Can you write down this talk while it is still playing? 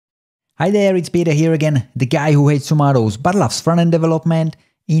Hi there, it's Petr here again, the guy who hates tomatoes but loves front-end development.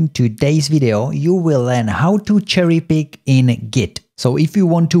 In today's video, you will learn how to cherry pick in Git. So if you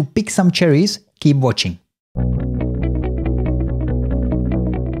want to pick some cherries, keep watching.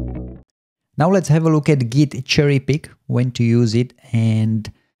 Now let's have a look at Git cherry pick, when to use it and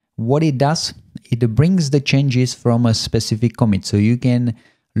what it does. It brings the changes from a specific commit. So you can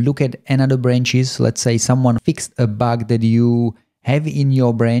look at another branches. Let's say someone fixed a bug that you have in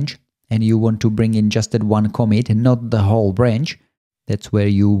your branch and you want to bring in just that one commit and not the whole branch. That's where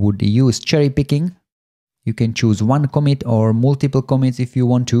you would use cherry picking. You can choose one commit or multiple commits if you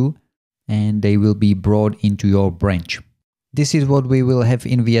want to, and they will be brought into your branch. This is what we will have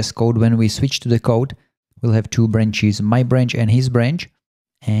in VS Code when we switch to the code. We'll have two branches, my branch and his branch,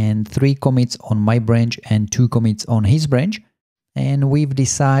 and 3 commits on my branch and 2 commits on his branch. And we've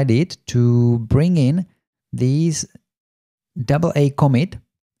decided to bring in these AA commit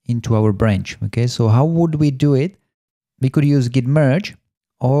into our branch. Okay, so how would we do it? We could use git merge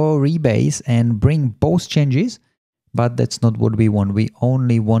or rebase and bring both changes, but that's not what we want. We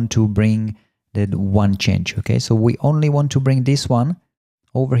only want to bring that one change. Okay, so we only want to bring this one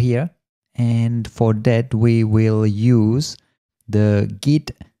over here, and for that we will use the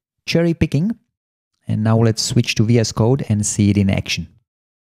git cherry picking. And now let's switch to VS Code and see it in action.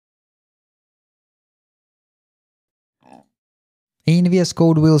 In VS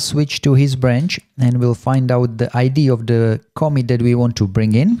Code, we'll switch to his branch and we'll find out the ID of the commit that we want to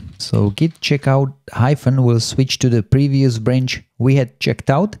bring in. So git checkout hyphen will switch to the previous branch we had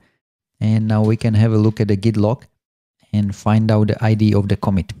checked out. And now we can have a look at the git log and find out the ID of the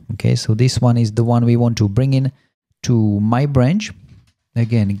commit. Okay, so this one is the one we want to bring in to my branch.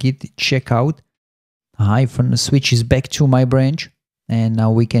 Again, git checkout hyphen switches back to my branch, and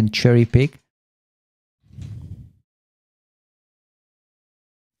now we can cherry pick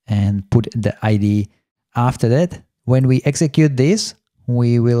and put the ID after that. When we execute this,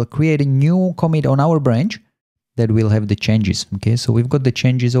 we will create a new commit on our branch that will have the changes. Okay, so we've got the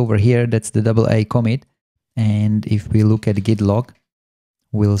changes over here. That's the AA commit. And if we look at git log,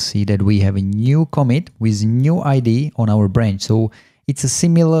 we'll see that we have a new commit with new ID on our branch. So it's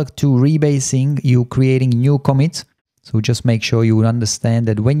similar to rebasing, you creating new commits. So just make sure you understand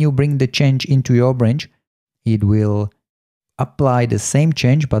that when you bring the change into your branch, it will apply the same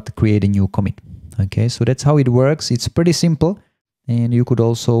change but create a new commit. Okay, so that's how it works. It's pretty simple, and you could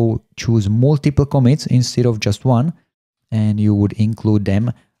also choose multiple commits instead of just one, and you would include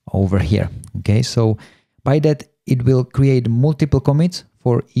them over here. Okay, so by that it will create multiple commits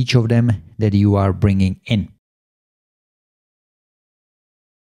for each of them that you are bringing in.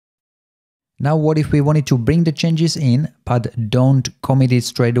 Now, what if we wanted to bring the changes in but don't commit it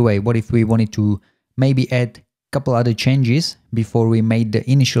straight away? What if we wanted to maybe add couple other changes before we made the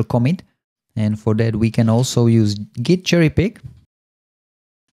initial commit? And for that we can also use git cherry pick,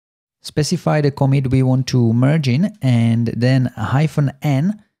 specify the commit we want to merge in, and then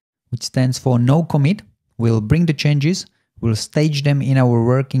 -n, which stands for no commit, will bring the changes, will stage them in our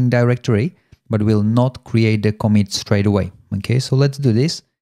working directory, but will not create the commit straight away. Okay, so let's do this.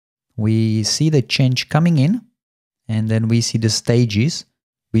 We see the change coming in, and then we see the stages,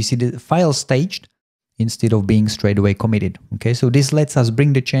 we see the file staged instead of being straight away committed. Okay, so this lets us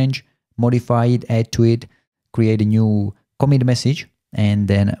bring the change, modify it, add to it, create a new commit message, and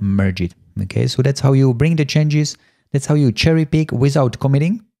then merge it. Okay, so that's how you bring the changes. That's how you cherry pick without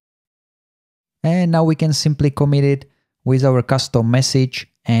committing. And now we can simply commit it with our custom message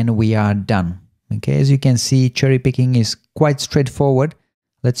and we are done. Okay, as you can see, cherry picking is quite straightforward.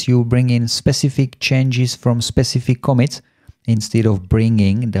 Lets you bring in specific changes from specific commits instead of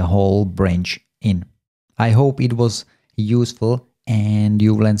bringing the whole branch in. I hope it was useful and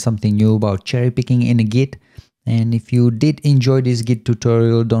you learned something new about cherry picking in Git. And if you did enjoy this Git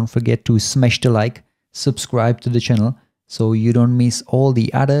tutorial, don't forget to smash the like, subscribe to the channel so you don't miss all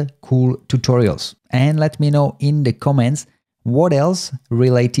the other cool tutorials. And let me know in the comments what else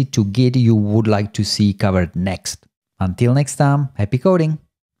related to Git you would like to see covered next. Until next time, happy coding!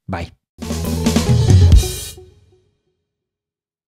 Bye.